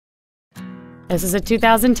This is a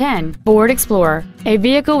 2010 Ford Explorer, a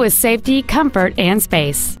vehicle with safety, comfort, and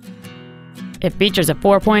space. It features a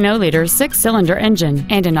 4.0-liter six-cylinder engine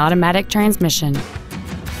and an automatic transmission.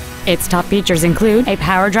 Its top features include a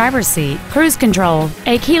power driver's seat, cruise control,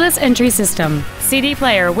 a keyless entry system, CD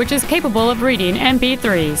player which is capable of reading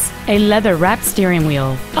MP3s, a leather-wrapped steering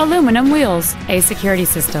wheel, aluminum wheels, a security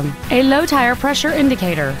system, a low-tire pressure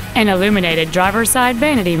indicator, an illuminated driver's side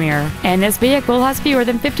vanity mirror, and this vehicle has fewer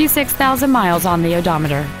than 56,000 miles on the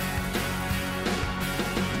odometer.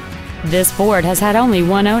 This Ford has had only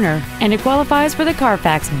one owner, and it qualifies for the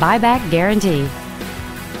Carfax buyback guarantee.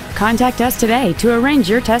 Contact us today to arrange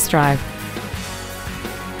your test drive.